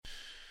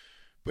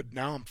But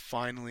now I'm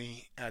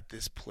finally at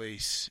this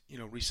place,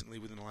 recently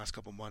within the last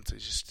couple months, I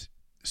just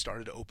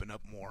started to open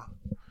up more.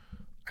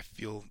 I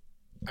feel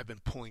I've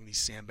been pulling these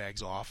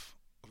sandbags off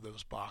of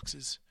those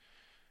boxes,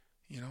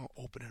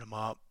 opening them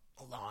up,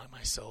 allowing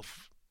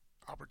myself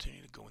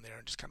opportunity to go in there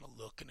and just kind of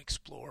look and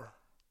explore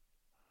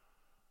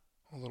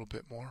a little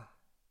bit more.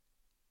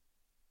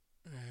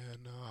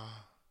 And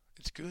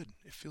it's good.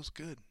 It feels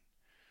good.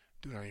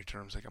 Do it on your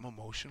terms. Like, I'm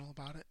emotional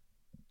about it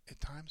at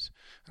times.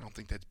 I don't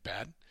think that's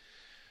bad.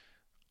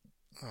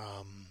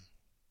 Um,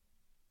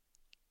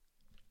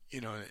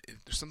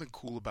 there's something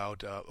cool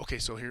about. Okay,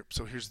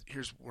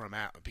 here's where I'm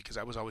at, because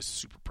I was always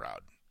super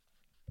proud.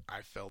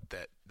 I felt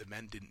that the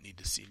men didn't need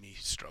to see me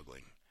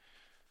struggling.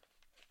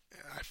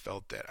 I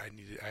felt that I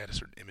had a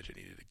certain image I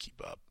needed to keep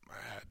up.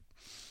 I had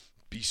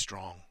be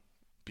strong.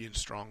 Being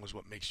strong was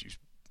what makes you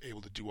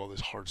able to do all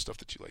this hard stuff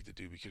that you like to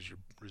do, because you're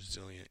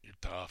resilient, you're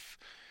tough.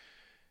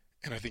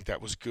 And I think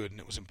that was good and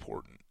it was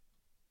important.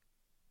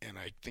 And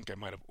I think I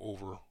might have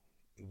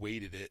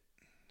overweighted it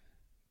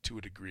to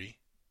a degree.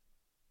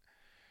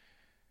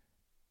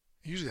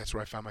 Usually that's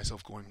where I find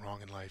myself going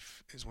wrong in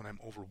life, is when I'm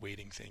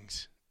overweighting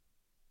things.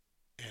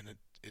 And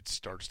it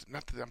starts to,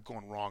 not that I'm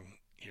going wrong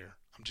here.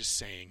 I'm just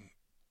saying,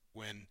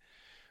 when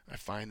I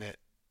find that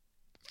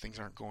things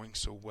aren't going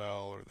so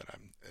well, or that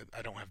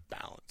I don't have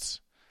balance,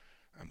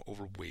 I'm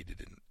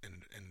overweighted in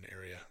an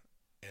area.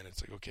 And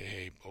it's like, okay,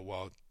 hey,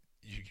 well,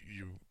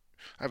 you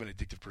I have an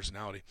addictive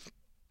personality.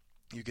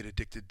 You get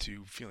addicted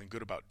to feeling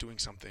good about doing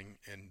something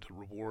and the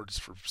rewards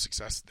for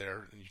success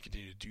there, and you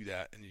continue to do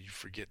that, and you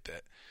forget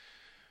that,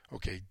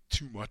 okay,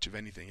 too much of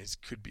anything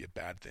could be a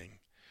bad thing.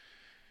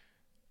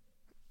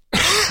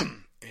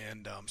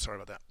 And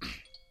sorry about that.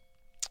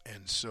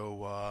 And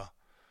so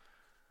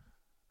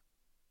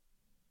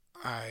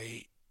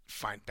I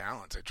find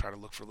balance. I try to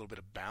look for a little bit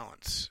of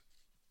balance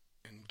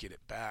and get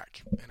it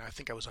back. And I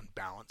think I was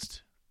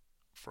unbalanced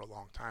for a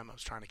long time. I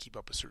was trying to keep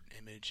up a certain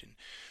image, and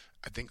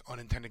I think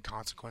unintended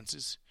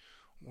consequences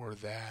were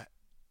that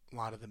a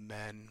lot of the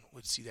men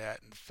would see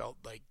that and felt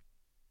like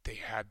they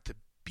had to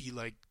be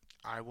like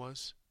I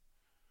was,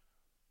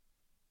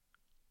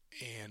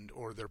 and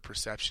or their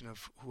perception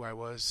of who I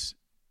was,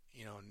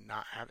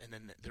 not have, and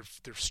then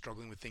they're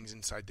struggling with things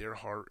inside their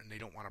heart, and they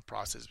don't want to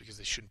process because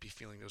they shouldn't be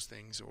feeling those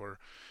things, or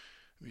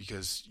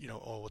because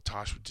well,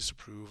 Tosh would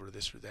disapprove, or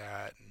this or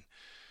that,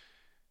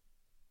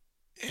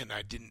 and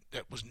I didn't.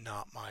 That was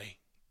not my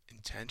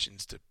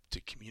intentions to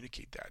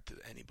communicate that to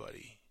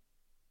anybody,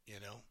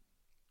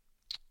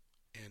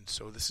 And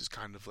so this is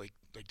kind of like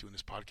doing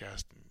this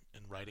podcast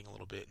and writing a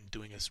little bit and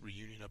doing this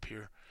reunion up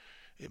here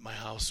at my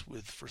house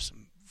for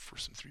some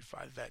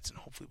 3-5 vets, and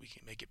hopefully we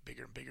can make it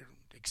bigger and bigger,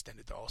 and extend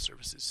it to all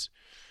services.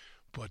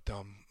 But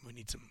we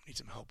need some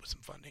help with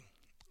some funding.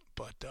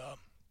 But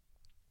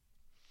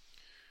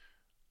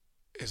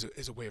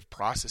as a way of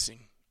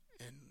processing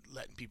and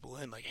letting people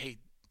in, like, hey,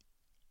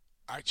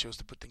 I chose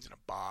to put things in a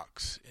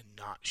box and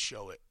not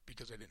show it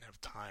because I didn't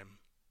have time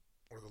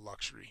or the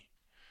luxury,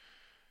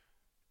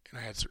 and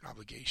I had certain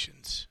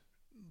obligations.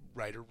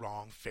 Right or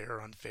wrong, fair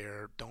or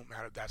unfair, don't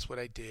matter. That's what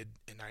I did,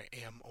 and I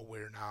am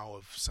aware now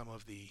of some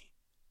of the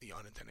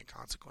unintended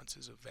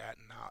consequences of that,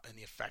 and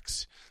the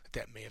effects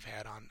that may have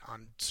had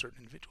on certain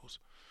individuals.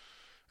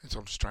 And so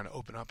I'm just trying to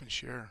open up and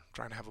share,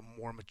 trying to have a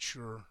more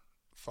mature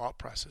thought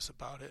process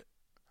about it.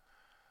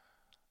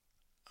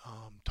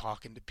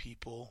 Talking to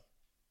people,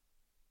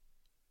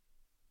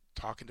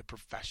 talking to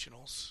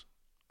professionals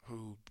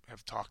who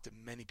have talked to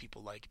many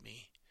people like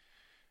me,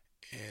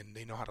 and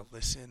they know how to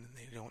listen,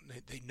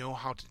 and they know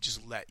how to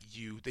just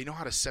they know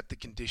how to set the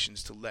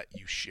conditions to let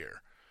you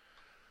share,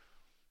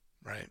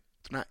 right?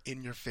 They're not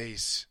in your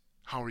face.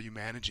 How are you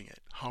managing it?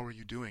 How are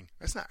you doing?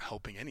 That's not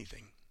helping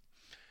anything,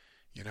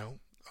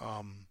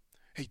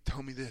 hey,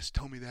 tell me this,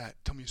 tell me that,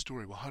 tell me a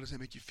story. Well, how does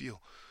that make you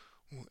feel?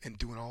 Well, and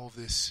doing all of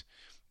this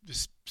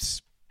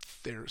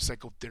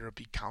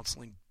psychotherapy,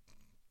 counseling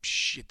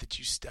shit that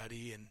you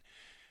study, and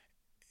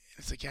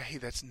it's like, yeah, hey,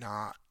 that's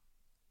not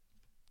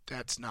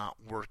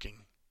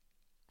working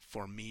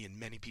for me and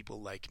many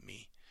people like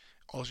me.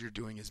 All you're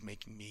doing is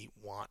making me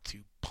want to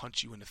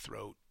punch you in the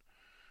throat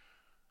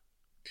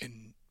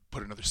and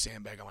put another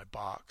sandbag on my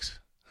box,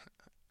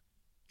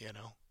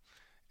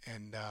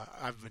 And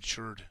I've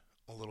matured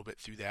a little bit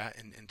through that,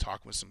 and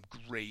talking with some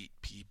great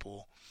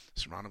people,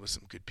 surrounded with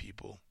some good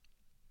people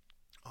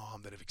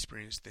that have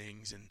experienced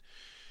things, and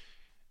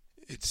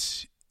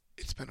it's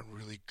been a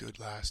really good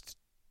last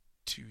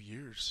 2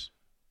 years.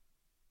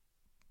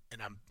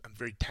 And I'm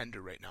very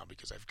tender right now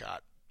because I've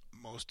got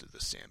most of the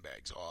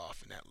sandbags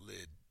off, and that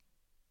lid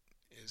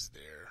is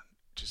there.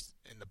 Just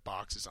in the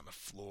boxes on the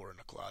floor in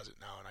the closet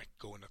now, and I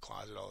go in the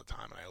closet all the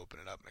time, and I open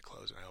it up and I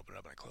close it, and I open it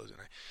up and I close it,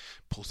 and I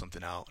pull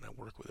something out and I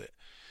work with it,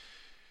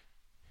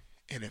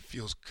 and it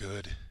feels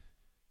good.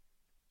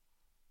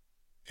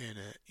 And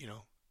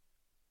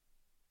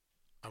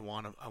I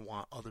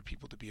want other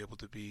people to be able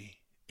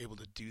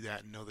to do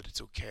that and know that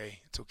it's okay.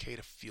 It's okay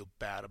to feel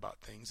bad about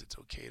things. It's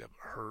okay to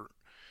hurt.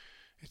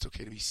 It's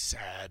okay to be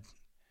sad.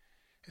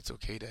 It's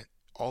okay to,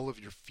 all of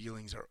your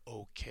feelings are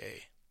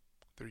okay.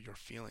 They're your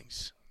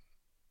feelings.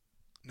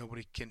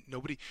 Nobody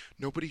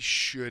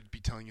should be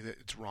telling you that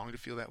it's wrong to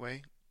feel that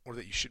way, or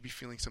that you should be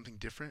feeling something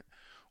different,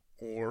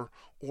 or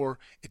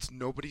it's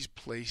nobody's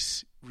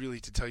place really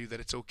to tell you that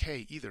it's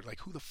okay either. Like,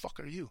 who the fuck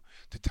are you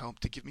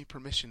to give me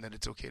permission that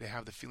it's okay to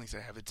have the feelings that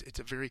I have? It's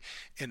a very,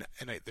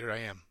 there I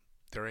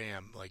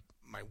am, like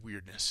my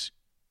weirdness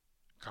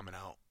coming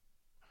out.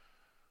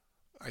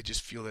 I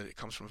just feel that it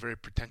comes from a very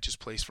pretentious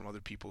place from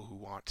other people who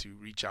want to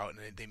reach out,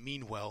 and they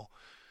mean well,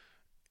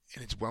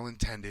 and it's well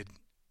intended,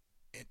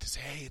 and to say,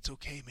 hey, it's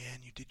okay, man,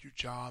 you did your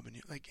job, and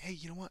you're like, hey,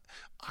 you know what?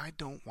 I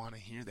don't want to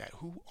hear that.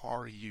 Who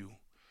are you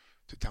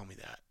to tell me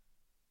that?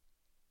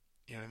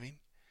 You know what I mean?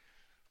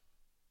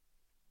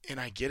 And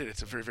I get it.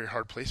 It's a very, very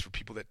hard place for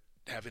people that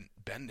haven't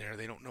been there.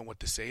 They don't know what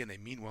to say, and they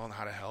mean well and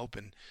how to help.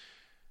 And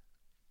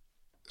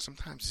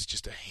sometimes it's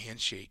just a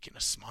handshake and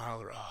a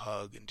smile or a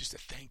hug and just a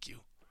thank you.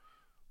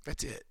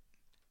 That's it.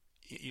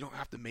 You don't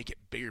have to make it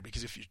bigger,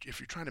 because if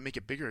you're trying to make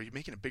it bigger, are you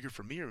making it bigger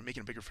for me, or are you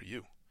making it bigger for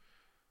you?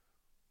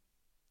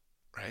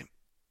 Right?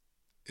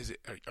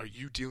 Are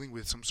you dealing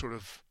with some sort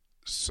of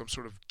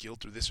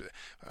guilt or this or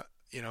that?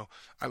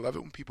 I love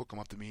it when people come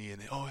up to me and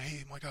they, oh,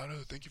 hey, my God,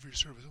 oh, thank you for your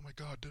service. Oh my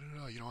God, da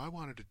da da. I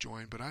wanted to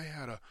join, but I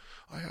had a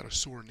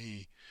sore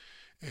knee,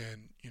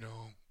 and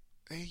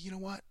hey, you know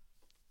what?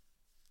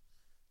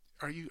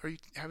 Are you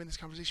having this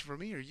conversation for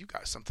me, or you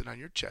got something on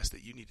your chest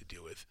that you need to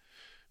deal with?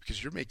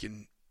 Because you're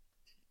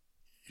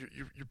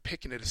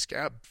picking at a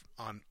scab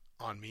on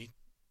me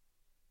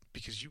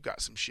because you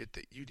got some shit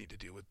that you need to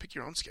deal with. Pick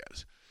your own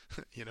scabs.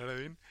 You know what I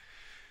mean?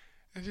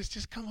 And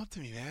just come up to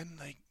me, man.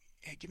 Like,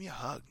 hey, give me a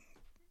hug.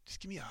 Just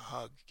give me a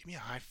hug. Give me a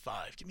high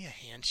five. Give me a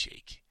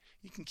handshake.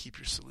 You can keep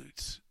your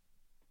salutes.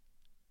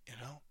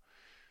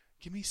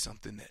 Give me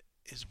something that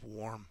is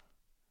warm,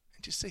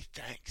 and just say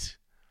thanks.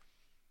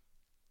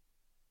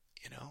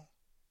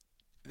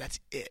 That's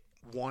it.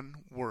 One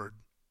word.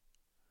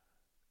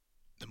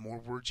 The more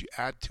words you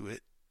add to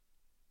it,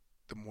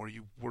 the more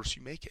worse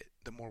you make it.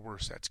 The more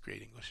worse, that's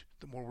great English.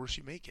 The more worse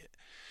you make it.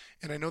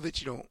 And I know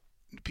that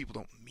people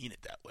don't mean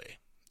it that way.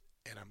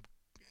 And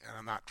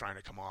I'm not trying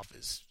to come off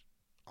as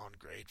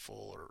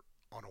ungrateful or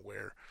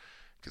unaware,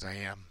 because I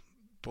am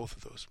both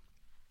of those.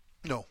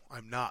 No,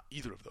 I'm not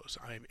either of those.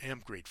 I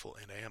am grateful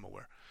and I am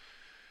aware.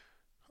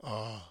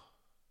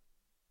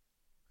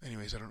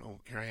 Anyways, I don't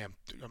know. Here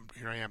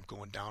I am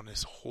going down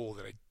this hole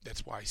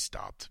that's why I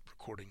stopped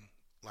recording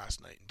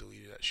last night and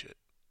deleted that shit,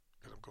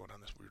 because I'm going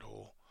down this weird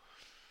hole.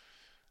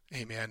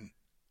 Hey man,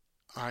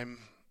 I'm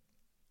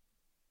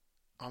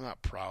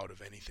not proud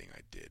of anything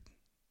I did.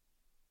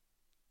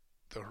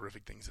 The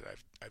horrific things that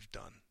I've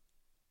done.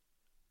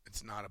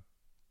 It's not a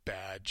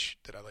badge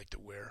that I like to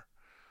wear.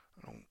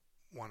 I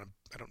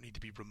don't need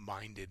to be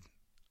reminded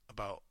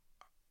about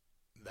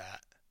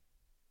that.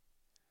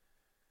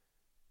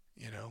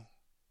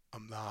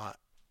 I'm not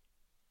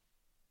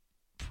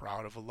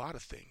proud of a lot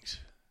of things.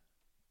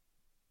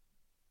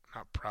 I'm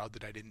not proud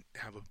that I didn't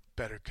have a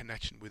better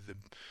connection with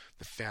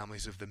the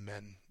families of the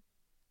men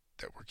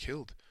that were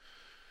killed.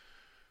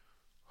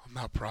 I'm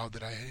not proud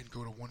that I didn't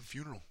go to one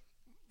funeral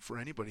for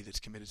anybody that's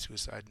committed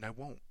suicide, and I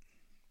won't.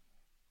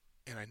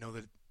 And I know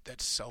that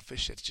that's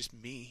selfish. That's just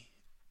me,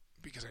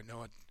 because I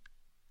know it.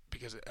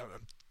 Because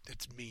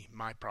it's me,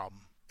 my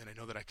problem, and I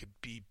know that I could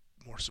be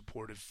more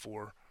supportive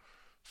for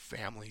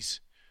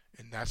families,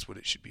 and that's what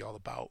it should be all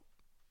about.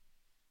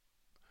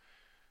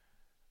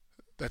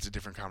 That's a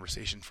different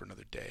conversation for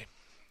another day.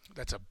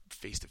 That's a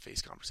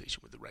face-to-face conversation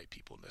with the right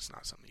people, and that's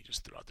not something you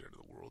just throw out there to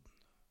the world.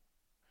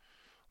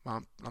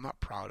 I'm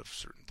not proud of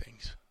certain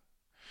things,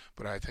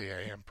 but I tell you,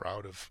 I am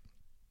proud of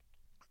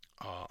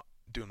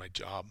doing my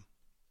job,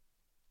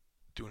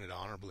 doing it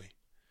honorably,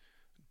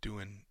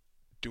 doing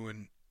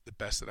the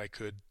best that I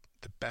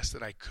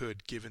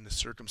could given the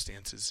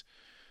circumstances,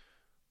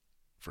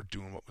 for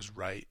doing what was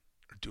right,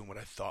 or doing what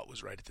I thought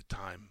was right at the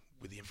time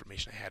with the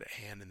information I had at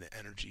hand and the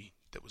energy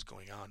that was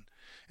going on.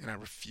 And I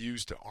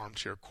refused to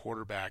armchair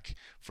quarterback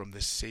from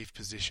this safe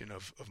position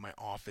of my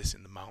office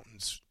in the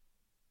mountains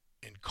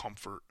in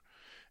comfort.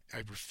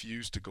 I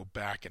refused to go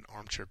back and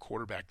armchair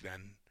quarterback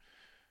then,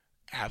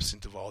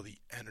 absent of all the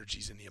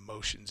energies and the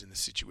emotions and the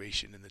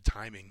situation and the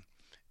timing,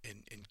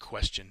 and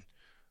question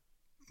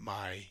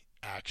my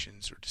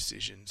actions or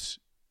decisions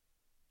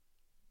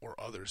or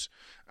others.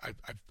 I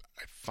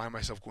find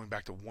myself going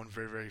back to one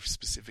very, very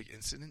specific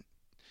incident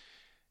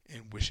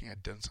and wishing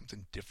I'd done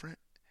something different,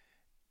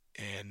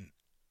 and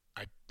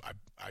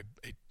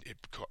it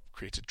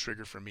creates a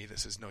trigger for me that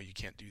says, no, you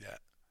can't do that.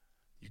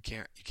 You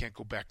can't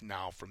go back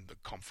now from the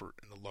comfort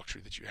and the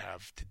luxury that you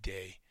have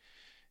today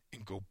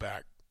and go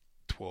back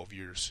 12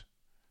 years,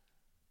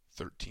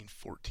 13,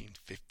 14,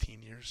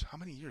 15 years. How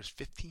many years?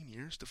 15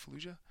 years to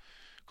Fallujah?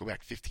 Go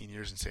back 15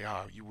 years and say,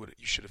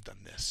 you should have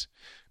done this,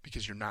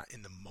 because you're not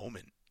in the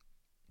moment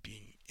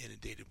being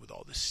inundated with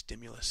all this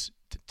stimulus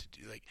to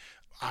do. Like,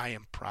 I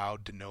am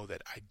proud to know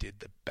that I did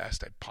the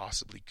best I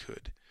possibly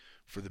could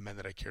for the men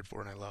that I cared for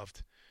and I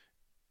loved.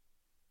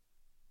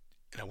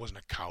 And I wasn't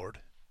a coward,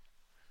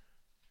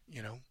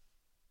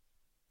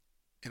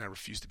 And I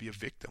refuse to be a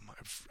victim.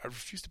 I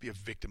refuse to be a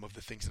victim of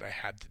the things that I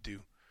had to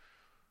do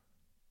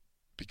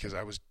because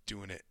I was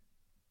doing it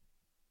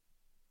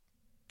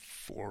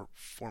for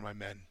my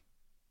men.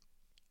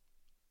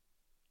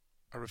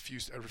 I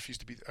refuse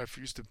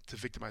to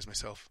victimize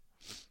myself.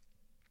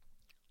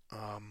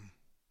 And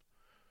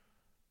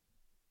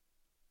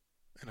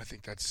I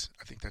think that's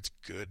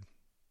good.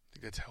 I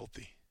think that's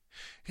healthy.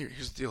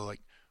 Here's the deal.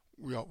 Like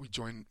we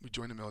joined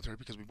the military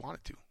because we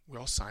wanted to. We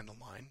all signed the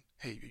line.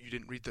 Hey, you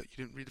didn't read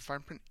the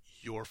fine print.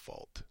 Your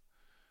fault.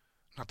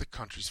 Not the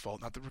country's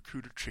fault. Not the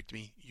recruiter tricked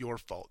me. Your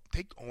fault.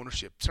 Take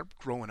ownership. Start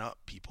growing up,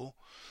 people.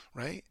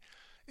 Right?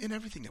 In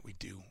everything that we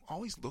do,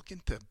 always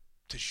looking to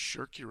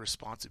shirk your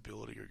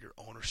responsibility or your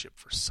ownership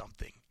for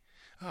something.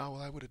 Oh,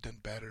 well, I would have done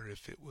better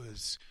if it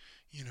was,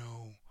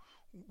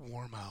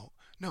 warm out.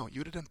 No, you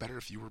would have done better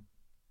if you were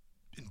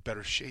in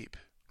better shape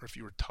or if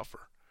you were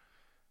tougher.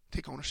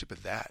 Take ownership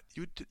of that.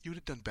 You would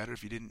have done better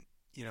if you didn't,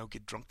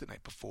 get drunk the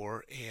night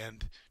before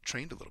and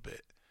trained a little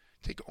bit.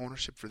 Take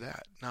ownership for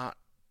that, not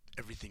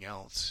everything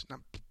else,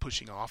 not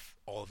pushing off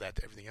all of that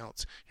to everything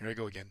else. Here I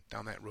go again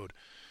down that road.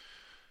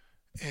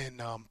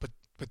 And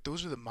but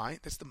those are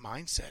that's the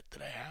mindset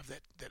that I have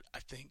that I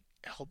think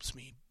helps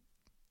me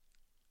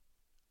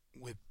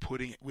with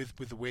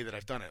with the way that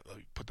I've done it.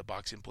 Like put the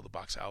box in, pull the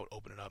box out,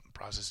 open it up, and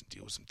process and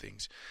deal with some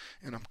things,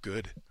 and I'm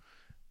good.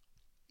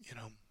 And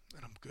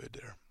I'm good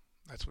there.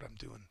 That's what I'm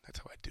doing. That's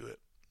how I do it.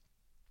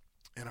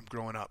 And I'm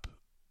growing up.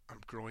 I'm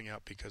growing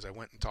up because I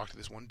went and talked to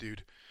this one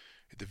dude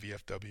at the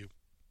VFW,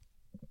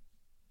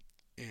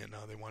 and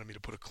they wanted me to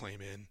put a claim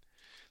in.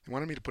 They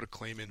wanted me to put a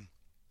claim in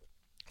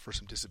for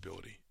some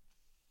disability.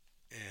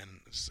 And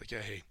it's like, yeah,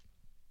 hey,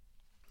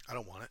 I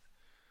don't want it.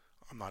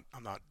 I'm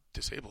not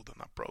disabled. I'm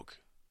not broke.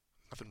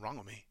 Nothing wrong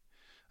with me.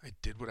 I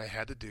did what I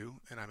had to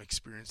do, and I'm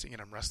experiencing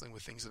and I'm wrestling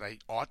with things that I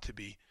ought to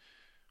be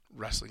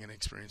wrestling and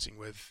experiencing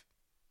with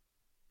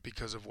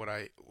because of what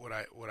I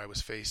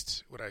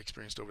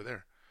experienced over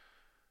there.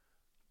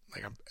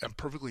 Like I'm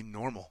perfectly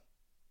normal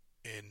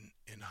in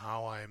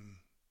how I'm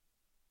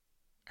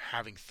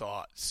having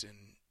thoughts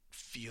and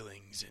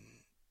feelings and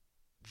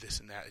this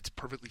and that. It's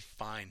perfectly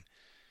fine.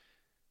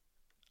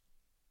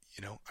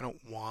 I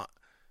don't want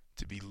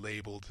to be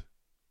labeled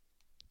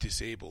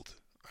disabled.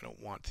 I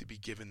don't want to be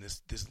given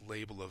this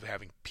label of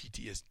having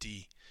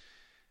PTSD.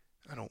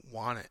 I don't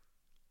want it.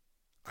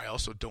 I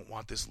also don't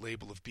want this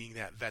label of being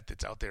that vet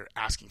that's out there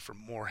asking for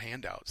more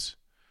handouts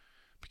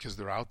because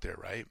they're out there,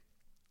 right?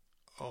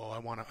 Oh, I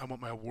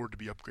want my award to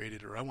be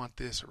upgraded, or I want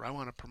this, or I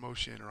want a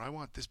promotion, or I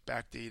want this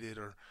backdated,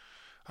 or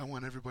I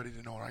want everybody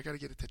to know, or I got to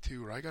get a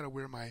tattoo, or I got to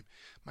wear my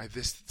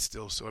this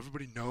still so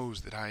everybody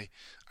knows that I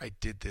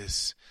did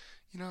this.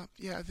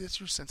 Yeah, that's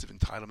your sense of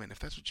entitlement. If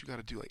that's what you got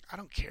to do, like, I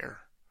don't care.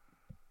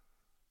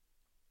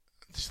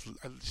 Just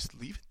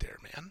leave it there,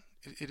 man.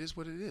 It is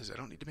what it is. I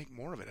don't need to make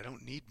more of it. I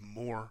don't need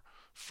more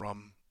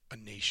from a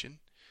nation.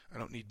 I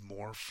don't need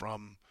more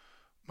from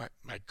my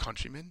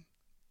countrymen.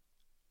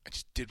 I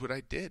just did what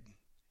I did.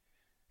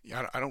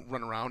 Yeah, I don't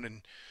run around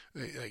and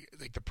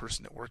like the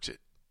person that works at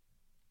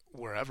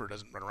wherever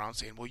doesn't run around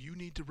saying, well, you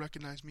need to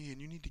recognize me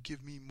and you need to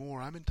give me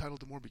more. I'm entitled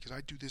to more because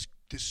I do this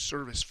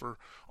service for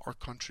our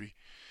country.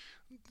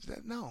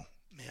 No,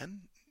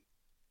 man.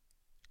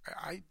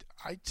 I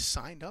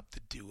signed up to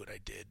do what I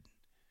did.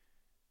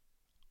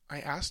 I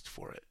asked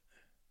for it.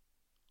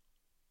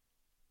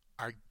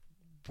 I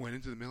went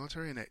into the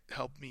military and it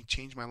helped me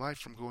change my life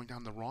from going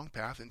down the wrong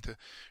path into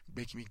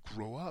making me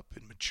grow up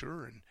and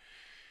mature,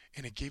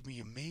 and it gave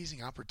me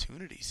amazing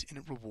opportunities, and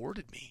it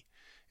rewarded me.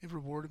 It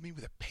rewarded me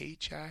with a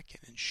paycheck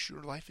and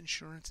life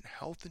insurance and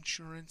health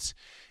insurance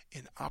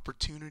and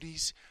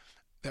opportunities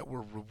that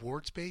were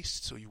rewards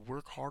based. So you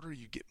work harder,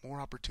 you get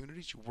more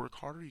opportunities. You work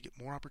harder, you get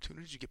more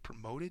opportunities. You get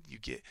promoted, you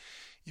get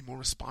more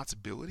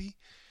responsibility.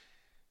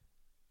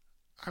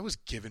 I was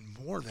given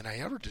more than I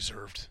ever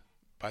deserved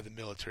by the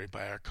military,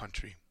 by our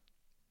country.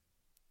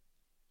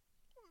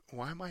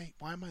 Why am I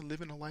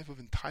living a life of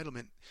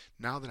entitlement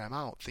now that I'm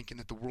out, thinking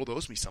that the world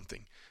owes me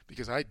something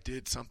because I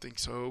did something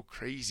so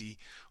crazy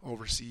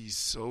overseas,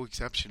 so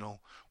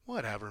exceptional?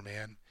 Whatever,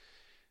 man.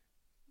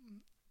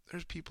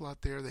 There's people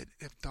out there that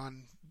have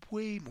done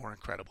way more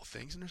incredible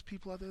things, and there's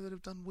people out there that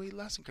have done way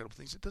less incredible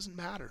things. It doesn't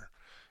matter.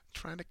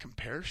 Trying to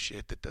compare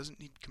shit that doesn't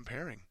need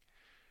comparing.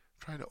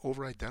 Trying to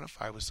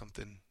over-identify with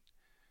something.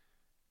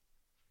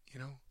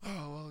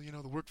 Oh,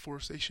 well, the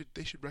workforce, they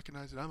should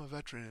recognize that I'm a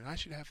veteran and I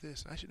should have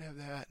this and I should have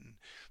that, and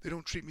they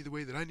don't treat me the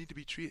way that I need to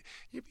be treated.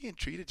 You're being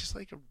treated just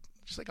like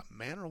a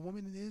man or a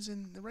woman is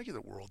in the regular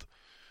world.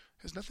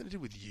 It has nothing to do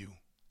with you.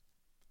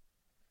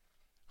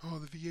 Oh,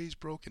 the VA's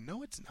broken.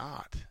 No, it's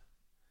not.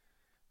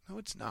 No,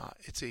 it's not.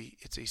 It's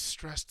a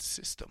stressed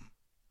system.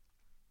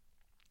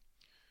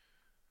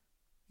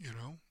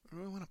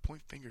 Everyone want to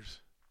point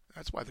fingers.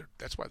 That's why they're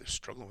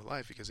struggling with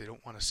life, because they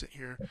don't want to sit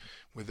here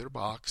with their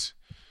box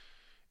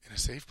in a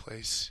safe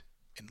place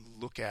and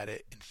look at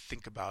it and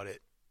think about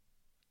it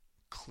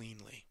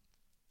cleanly.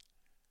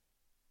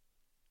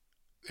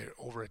 They're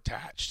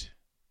over-attached.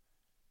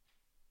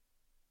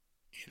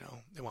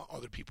 They want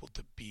other people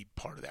to be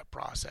part of that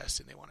process,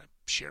 and they want to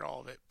share all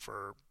of it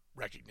for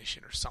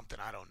recognition or something.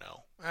 I don't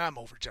know. I'm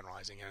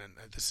overgeneralizing,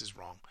 and this is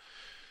wrong.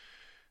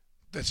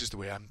 That's just the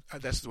way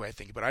that's the way I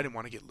think. But I didn't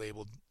want to get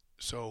labeled,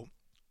 so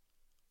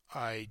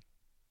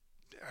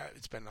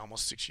it's been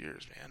almost 6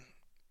 years, man.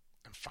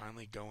 I'm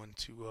finally going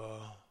to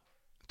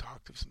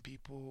talk to some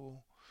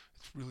people.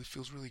 It really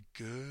feels really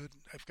good.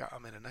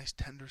 I'm in a nice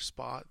tender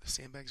spot. The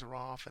sandbags are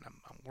off, and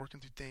I'm working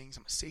through things.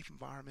 I'm a safe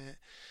environment.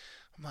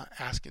 I'm not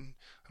asking.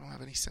 I don't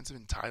have any sense of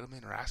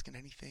entitlement or asking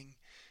anything.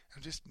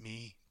 I'm just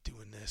me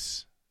doing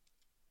this,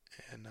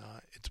 and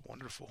it's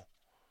wonderful.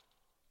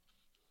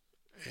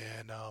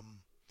 And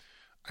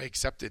I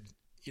accepted,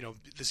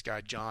 this guy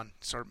John,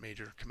 Sergeant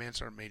Major, Command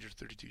Sergeant Major,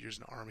 32 years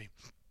in the Army,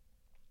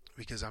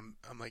 because I'm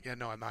like, yeah,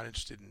 no, I'm not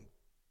interested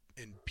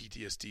in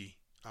PTSD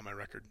on my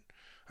record.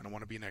 I don't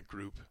want to be in that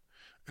group,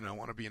 and I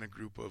want to be in a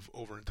group of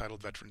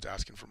over-entitled veterans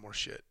asking for more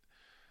shit.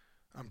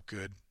 I'm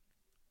good.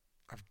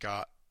 I've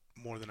got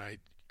more than I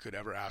could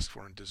ever ask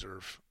for and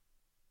deserve.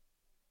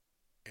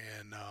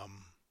 And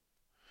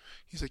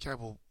he's like, yeah,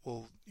 well,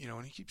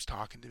 and he keeps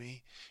talking to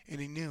me, and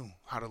he knew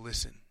how to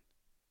listen.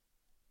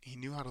 He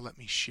knew how to let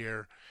me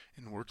share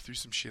and work through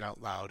some shit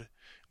out loud.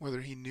 Whether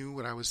he knew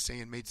what I was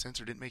saying made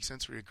sense or didn't make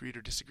sense, or he agreed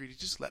or disagreed, he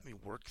just let me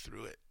work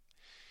through it.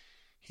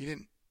 He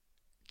didn't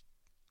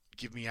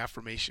give me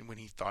affirmation when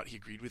he thought he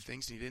agreed with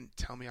things, and he didn't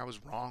tell me I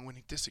was wrong when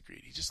he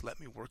disagreed. He just let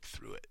me work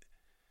through it.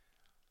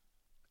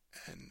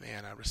 And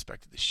man, I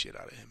respected the shit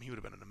out of him. He would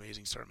have been an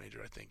amazing sergeant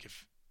major, I think,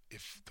 if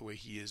the way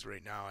he is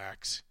right now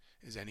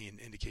is any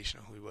indication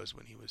of who he was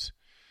when he would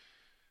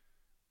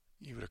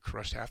have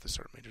crushed half the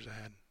sergeant majors I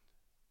had.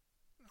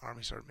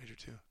 Army sergeant major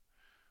too.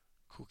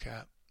 Cool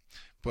cat.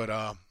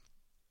 But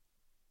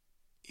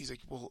he's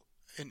like, well,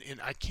 and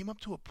I came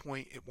up to a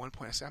point at one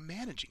point. I said, I'm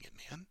managing it,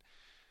 man.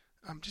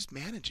 I'm just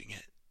managing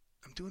it.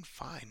 I'm doing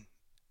fine.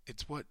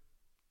 It's what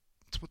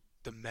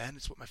the men,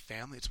 it's what my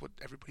family, it's what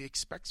everybody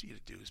expects you to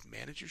do, is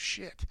manage your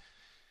shit.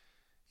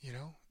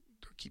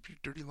 Keep your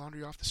dirty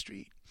laundry off the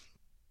street.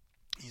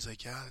 He's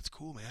like, yeah, that's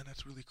cool, man.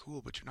 That's really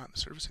cool, but you're not in the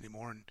service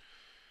anymore. And,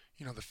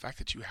 the fact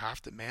that you have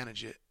to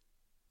manage it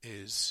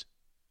is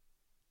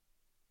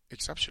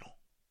exceptional.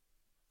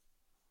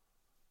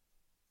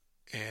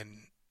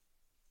 And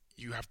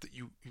you have to,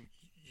 you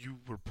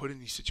were put in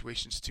these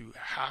situations to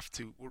have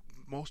to,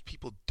 most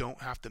people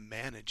don't have to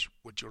manage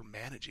what you're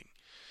managing.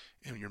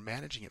 And you're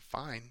managing it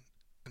fine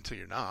until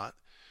you're not,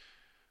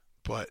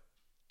 but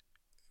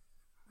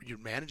you're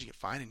managing it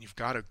fine, and you've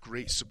got a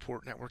great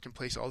support network in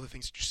place, all the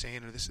things that you're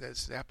saying, or this,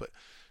 that, but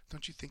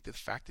don't you think the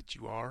fact that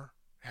you are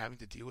having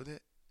to deal with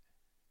it,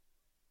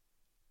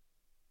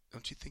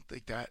 don't you think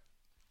like that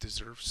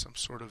deserves some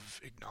sort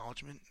of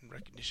acknowledgement and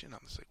recognition?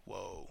 I'm just like,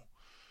 whoa,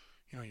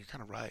 you're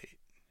kind of right.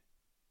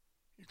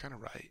 You're kind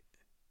of right.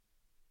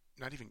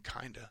 Not even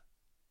kinda.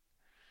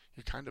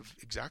 You're kind of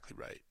exactly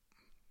right.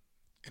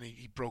 And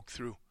he broke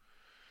through.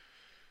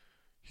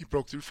 He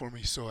broke through for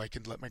me, so I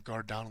could let my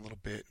guard down a little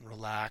bit and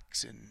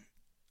relax and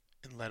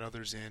let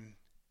others in,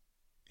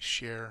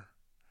 share,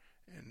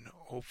 and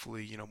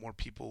hopefully, more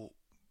people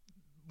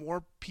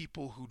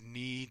who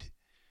need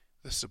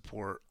the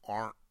support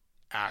aren't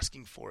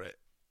asking for it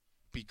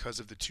because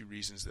of the two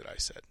reasons that I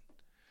said.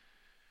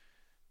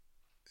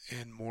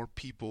 And more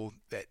people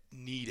that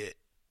need it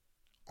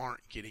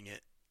aren't getting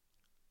it.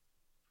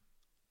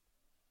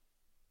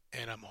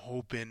 And I'm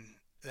hoping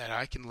that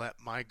I can let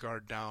my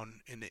guard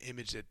down in the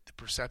image, that the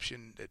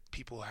perception that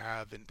people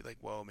have, and be like,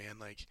 whoa, man,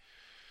 like,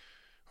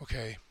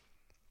 okay,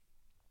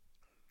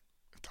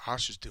 if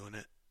Tosh is doing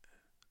it,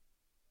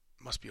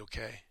 it must be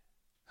okay.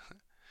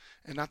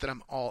 And not that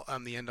I'm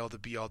the end all, the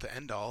be all, the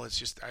end all. It's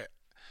just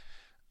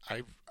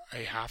I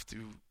have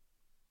to,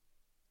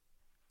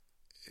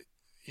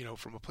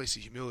 from a place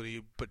of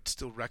humility, but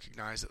still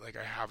recognize that, like,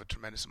 I have a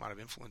tremendous amount of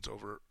influence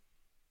over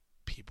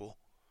people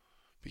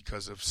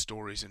because of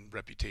stories and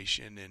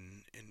reputation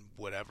and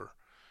whatever.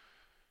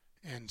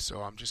 And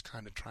so I'm just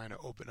kind of trying to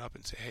open up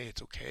and say, hey,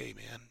 it's okay,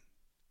 man.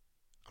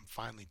 I'm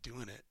finally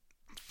doing it.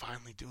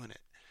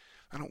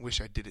 I don't wish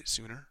I did it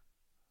sooner.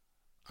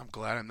 I'm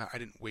glad I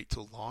didn't wait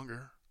till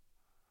longer.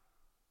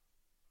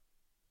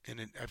 And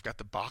I've got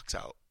the box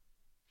out,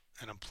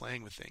 and I'm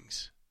playing with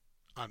things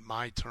on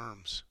my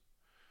terms.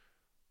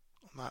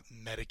 I'm not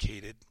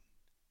medicated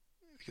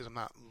because I'm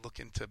not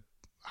looking to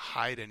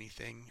hide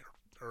anything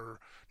or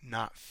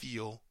not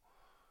feel.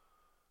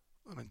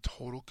 I'm in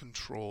total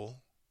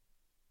control,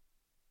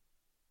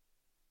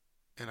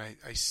 and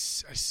I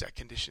set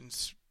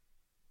conditions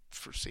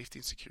for safety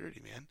and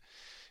security, man.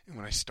 And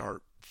when I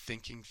start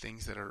thinking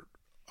things that are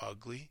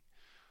ugly,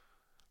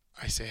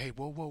 I say, hey,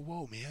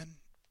 whoa, man.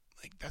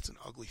 Like, that's an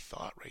ugly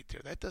thought right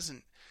there. That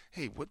doesn't,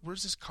 hey,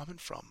 where's this coming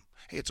from?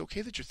 Hey, it's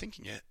okay that you're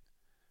thinking it.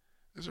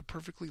 Those are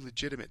perfectly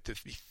legitimate to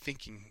be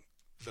thinking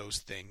those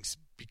things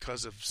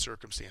because of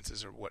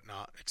circumstances or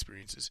whatnot,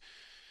 experiences.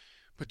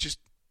 But just,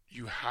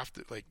 you have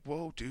to, like,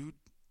 whoa, dude,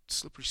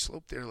 slippery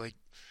slope there. Like,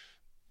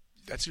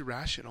 that's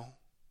irrational.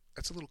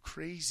 That's a little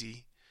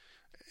crazy.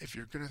 if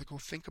you're going to go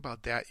think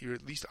about that, you're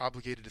at least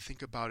obligated to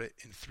think about it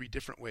in 3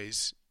 different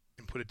ways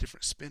and put a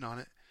different spin on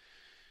it.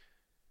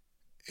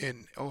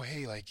 And, oh,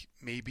 hey, like,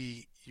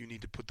 maybe you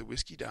need to put the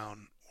whiskey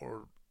down,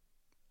 or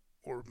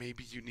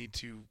maybe you need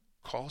to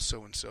call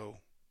so-and-so,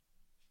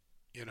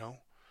 you know?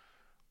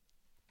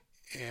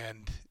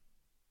 And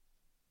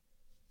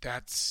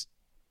that's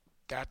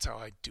how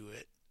I do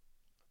it.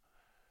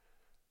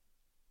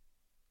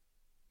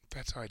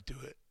 That's how I do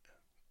it.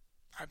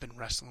 I've been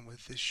wrestling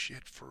with this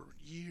shit for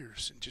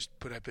years,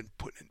 but I've been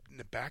putting it in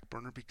the back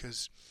burner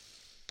because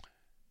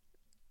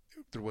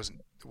it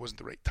wasn't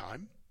the right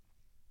time.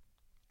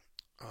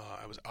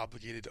 I was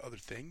obligated to other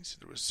things.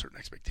 There was certain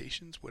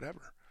expectations,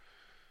 whatever.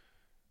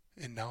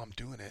 And now I'm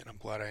doing it, and I'm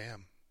glad I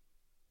am.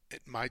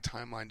 My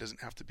timeline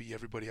doesn't have to be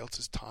everybody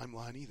else's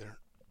timeline either.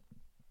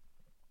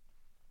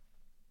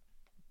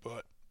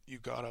 But you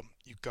gotta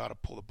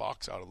pull the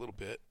box out a little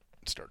bit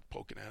and start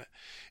poking at it.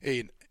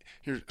 Hey, and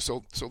here,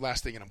 so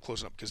last thing, and I'm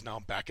closing up because now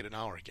I'm back at an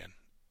hour again,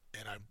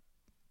 and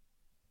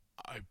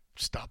I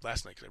stopped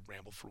last night because I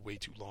rambled for way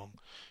too long,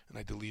 and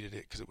I deleted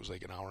it because it was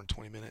like an hour and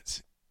 20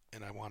 minutes,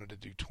 and I wanted to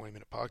do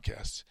 20-minute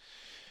podcasts,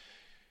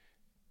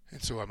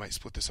 and so I might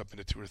split this up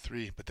into 2 or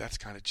 3, but that's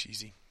kind of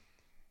cheesy.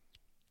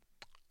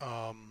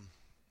 Or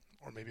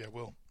maybe I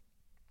will,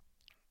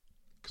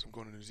 because I'm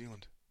going to New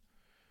Zealand.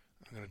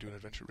 I'm going to do an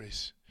adventure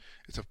race.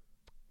 It's a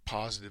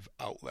positive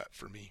outlet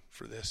for me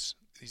for these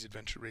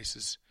adventure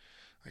races.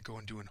 I go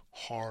and doing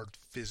hard,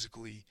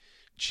 physically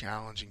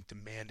challenging,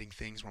 demanding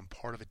things where I'm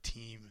part of a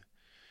team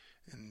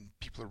and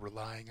people are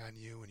relying on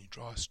you, and you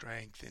draw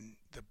strength and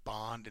the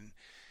bond, and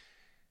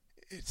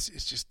it's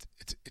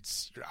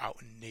you're out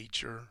in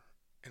nature,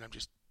 and I'm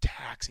just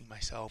taxing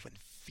myself and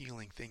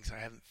feeling things I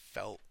haven't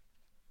felt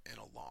in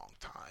a long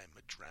time.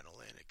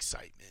 Adrenaline,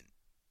 excitement,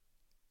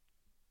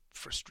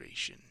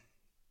 frustration,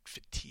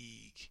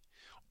 fatigue,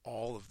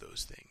 all of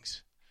those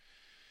things.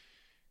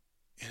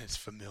 And it's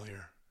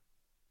familiar.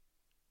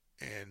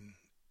 And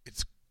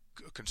it's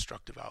a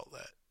constructive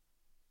outlet.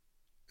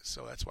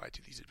 So that's why I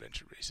do these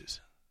adventure races.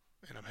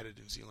 And I'm headed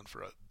to New Zealand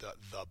for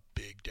the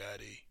Big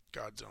Daddy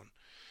Godzone.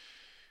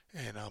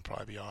 And I'll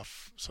probably be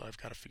off, so I've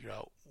got to figure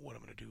out what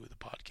I'm going to do with the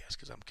podcast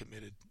because I'm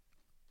committed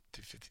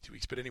to 52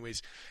 weeks. But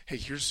anyways, hey,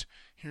 here's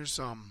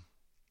I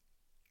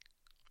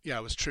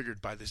was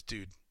triggered by this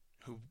dude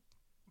who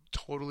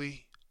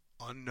totally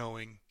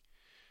unknowing,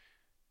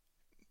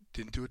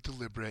 didn't do it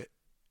deliberate,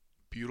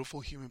 beautiful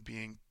human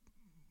being,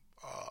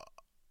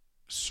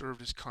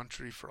 served his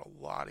country for a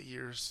lot of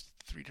years,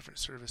 3 different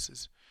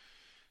services,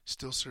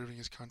 still serving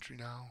his country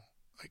now.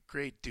 Like,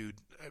 great dude.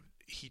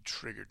 He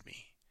triggered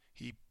me.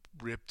 He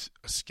ripped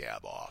a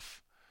scab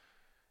off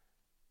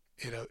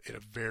at a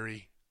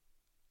very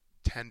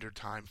tender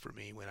time for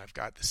me when I've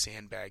got the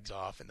sandbags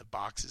off and the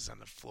boxes on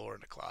the floor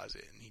in the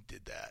closet, and he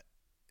did that.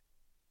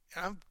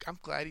 And I'm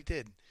glad he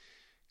did,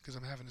 because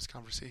I'm having this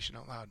conversation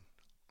out loud.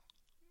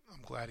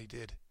 I'm glad he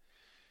did.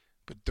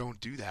 But don't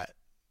do that.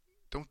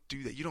 Don't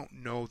do that. You don't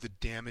know the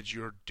damage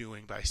you're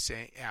doing by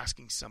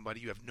asking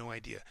somebody. You have no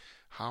idea.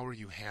 How are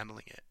you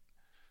handling it?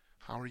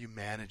 How are you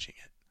managing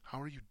it?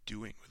 How are you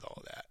doing with all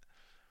of that?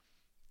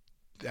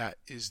 That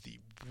is the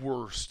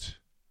worst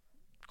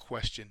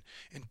question.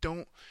 And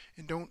don't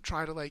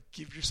try to like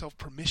give yourself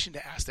permission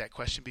to ask that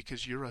question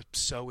because you're a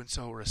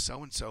so-and-so or a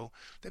so-and-so.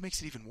 That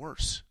makes it even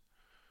worse.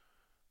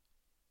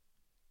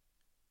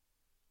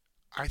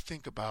 I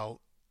think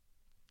about,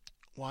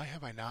 why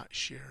have I not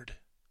shared?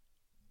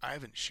 I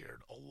haven't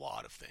shared a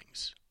lot of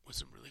things with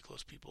some really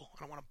close people. I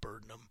don't want to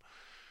burden them.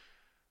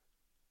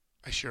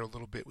 I share a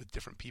little bit with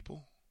different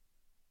people.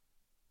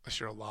 I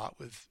share a lot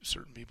with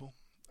certain people.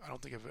 I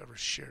don't think I've ever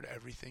shared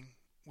everything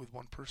with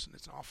one person.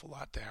 It's an awful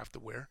lot to have to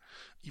wear,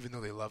 even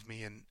though they love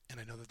me and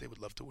I know that they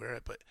would love to wear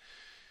it. But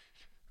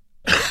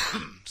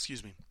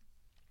excuse me.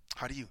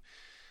 How do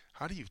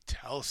you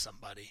tell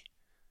somebody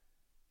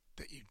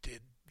that you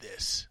did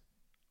this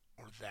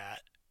or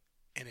that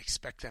and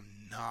expect them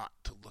not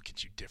to look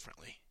at you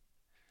differently?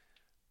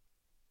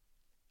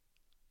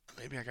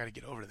 Maybe I got to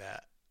get over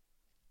that.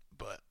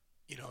 But,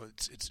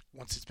 it's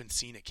once it's been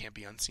seen, it can't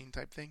be unseen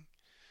type thing.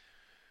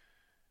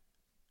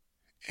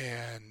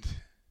 And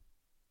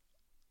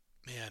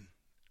man,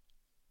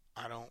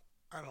 I don't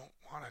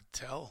want to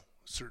tell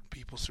certain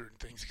people certain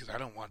things because I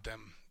don't want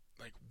them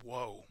like,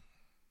 whoa,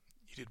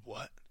 you did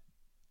what?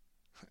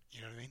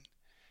 You know what I mean?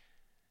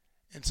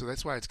 And so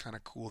that's why it's kind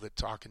of cool that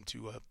talking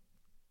to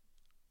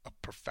a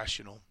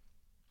professional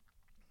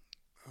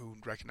who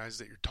recognizes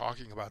that you're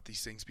talking about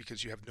these things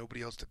because you have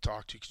nobody else to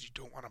talk to because you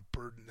don't want to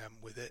burden them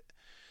with it.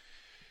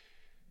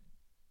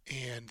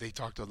 And they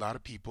talk to a lot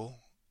of people.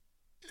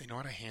 They know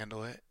how to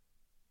handle it.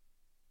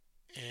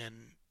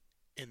 And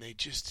they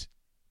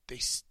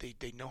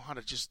know how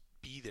to just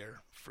be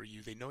there for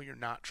you. They know you're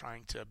not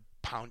trying to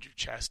pound your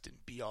chest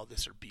and be all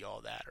this or be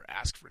all that or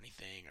ask for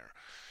anything, or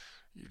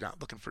you're not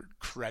looking for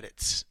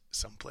credits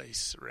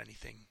someplace or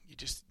anything. You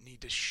just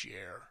need to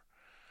share.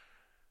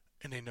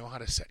 And they know how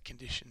to set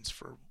conditions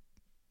for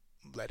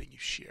letting you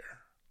share.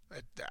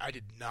 I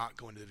did not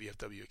go into the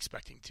VFW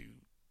expecting to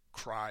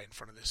cry in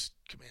front of this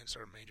command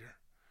sergeant major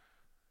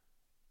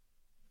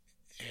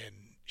and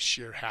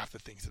share half the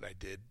things that I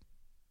did.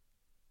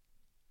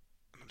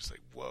 I'm just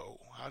like, whoa,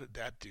 how did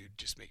that dude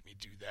just make me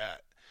do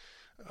that?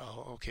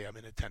 Oh, okay, I'm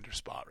in a tender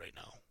spot right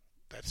now.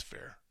 That's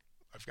fair.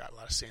 I've got a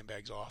lot of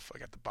sandbags off. I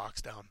got the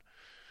box down.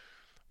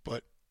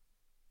 But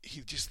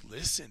he just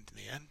listened,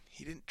 man.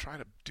 He didn't try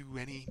to do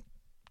any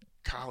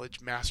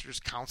college master's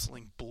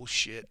counseling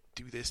bullshit.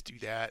 Do this, do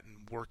that,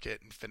 and work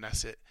it and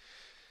finesse it.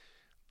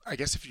 I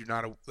guess if you're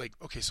not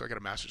okay, so I got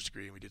a master's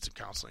degree and we did some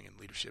counseling and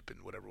leadership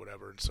and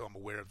whatever, and so I'm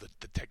aware of the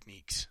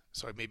techniques.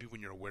 So maybe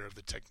when you're aware of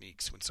the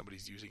techniques, when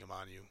somebody's using them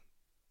on you,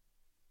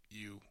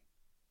 you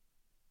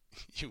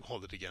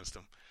hold it against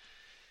them.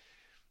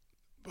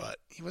 But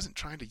he wasn't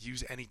trying to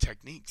use any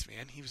techniques,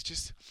 man. He was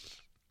just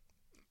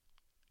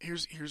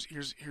here's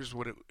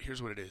what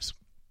it is.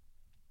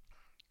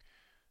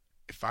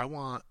 If I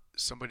want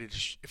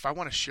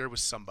to share with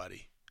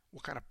somebody,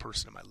 what kind of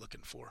person am I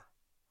looking for?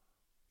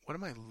 What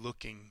am I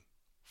looking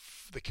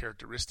for? The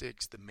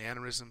characteristics, the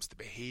mannerisms, the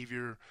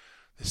behavior,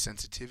 the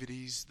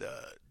sensitivities,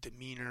 the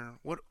demeanor.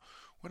 What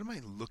am I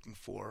looking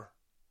for?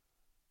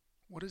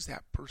 What does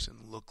that person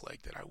look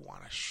like that I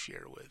want to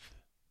share with?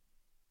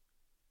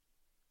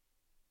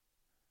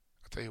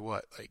 I'll tell you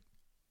what,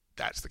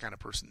 that's the kind of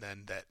person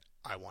then that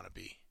I want to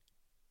be.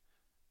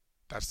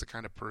 That's the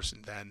kind of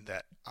person then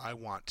that I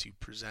want to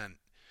present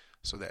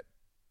so that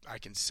I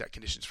can set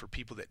conditions for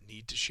people that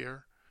need to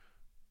share,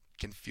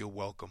 can feel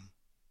welcome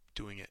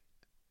doing it.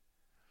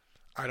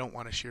 I don't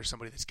want to share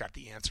somebody that's got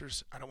the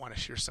answers. I don't want to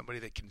share somebody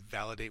that can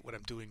validate what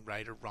I'm doing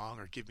right or wrong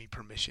or give me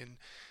permission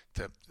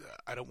to.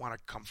 I don't want to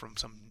come from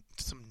some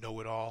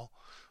know-it-all.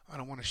 I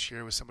don't want to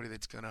share with somebody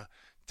that's going to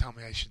tell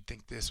me I should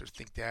think this or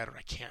think that, or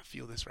I can't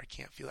feel this or I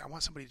can't feel that. I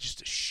want somebody just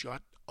to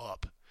shut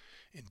up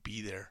and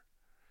be there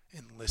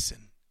and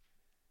listen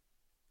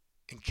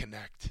and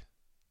connect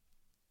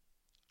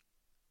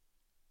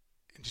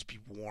and just be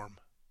warm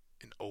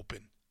and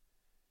open.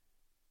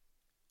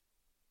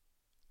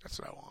 That's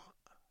what I want.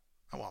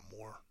 I want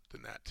more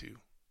than that too.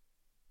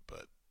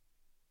 But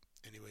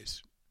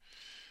anyways.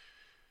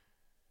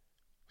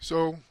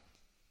 So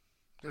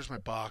there's my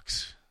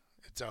box.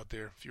 It's out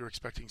there. If you're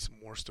expecting some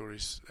war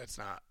stories, that's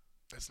not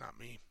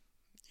me.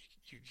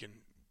 You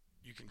can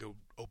go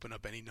open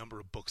up any number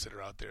of books that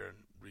are out there and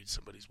read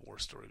somebody's war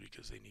story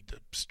because they need to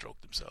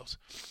stroke themselves.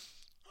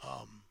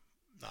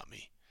 Not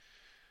me.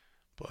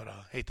 But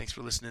hey, thanks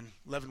for listening.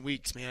 11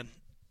 weeks, man.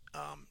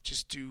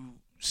 Just do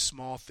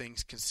small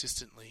things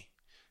consistently.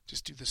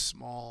 Just do the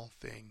small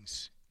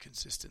things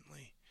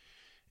consistently.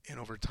 And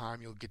over time,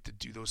 you'll get to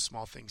do those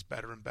small things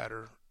better and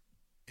better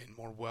and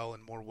more well.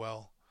 And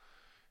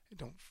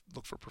don't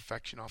look for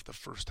perfection off the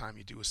first time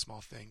you do a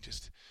small thing.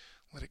 Just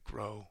let it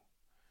grow.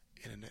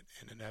 And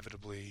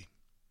inevitably,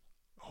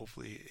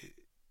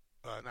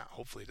 not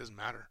hopefully, it doesn't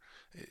matter.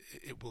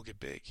 It will get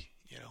big,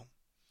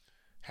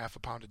 half a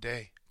pound a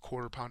day,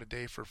 quarter pound a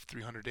day for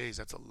 300 days.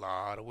 That's a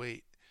lot of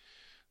weight.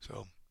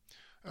 So,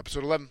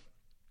 episode 11,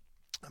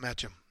 I'm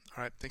at you.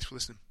 All right, thanks for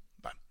listening.